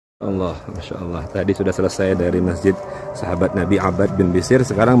Allah, Masya Allah. Tadi sudah selesai dari Masjid Sahabat Nabi Abbad bin Bisir.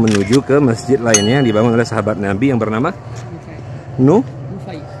 Sekarang menuju ke masjid lainnya yang dibangun oleh sahabat Nabi yang bernama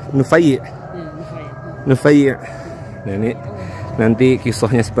Nufai. Nah, ini nanti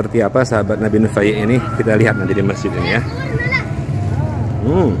kisahnya seperti apa sahabat Nabi Nufai ini kita lihat nanti di masjid ini ya.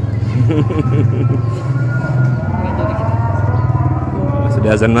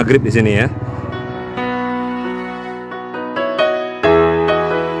 Sudah azan maghrib di sini ya.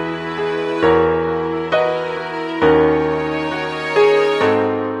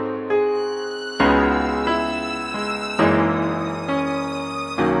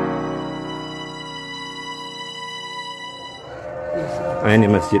 Ini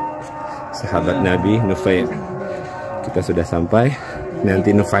masjid sahabat Nabi Nufai. Kita sudah sampai.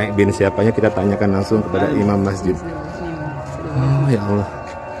 Nanti Nufai bin siapanya kita tanyakan langsung kepada imam masjid. Oh ya Allah.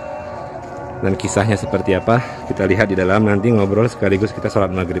 Dan kisahnya seperti apa kita lihat di dalam, nanti ngobrol sekaligus kita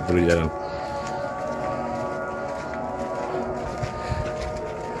sholat maghrib dulu di dalam.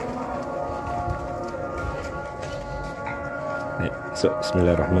 So,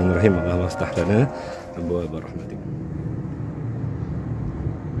 bismillahirrahmanirrahim. Allahumma aftah lana abwaab rahmatik.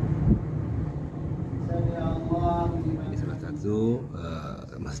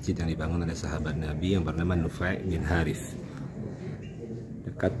 Masjid yang dibangun oleh sahabat Nabi yang bernama Nufai bin Harist,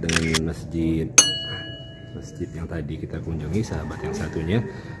 dekat dengan masjid yang tadi kita kunjungi, sahabat yang satunya.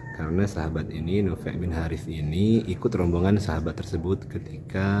 Karena sahabat ini, Nufai bin Harist ini, ikut rombongan sahabat tersebut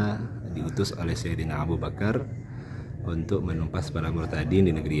ketika diutus oleh Sayyidina Abu Bakar untuk menumpas para murtadin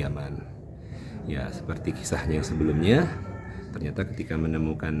di negeri Yaman. Ya, seperti kisahnya yang sebelumnya, ternyata ketika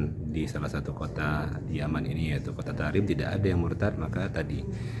menemukan di salah satu kota Yaman ini, yaitu kota Tarim, tidak ada yang murtad, maka tadi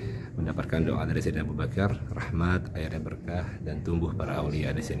mendapatkan doa dari Sayyidina Abu Bakar, rahmat, airnya berkah, dan tumbuh para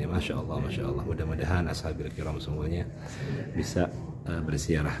aulia di sini. Masya Allah, Masya Allah. Mudah-mudahan Ashabil Kirom semuanya bisa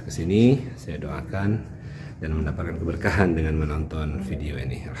berziarah ke sini. Saya doakan dan mendapatkan keberkahan dengan menonton video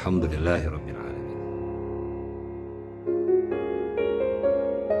ini. Alhamdulillahirabbil alamin.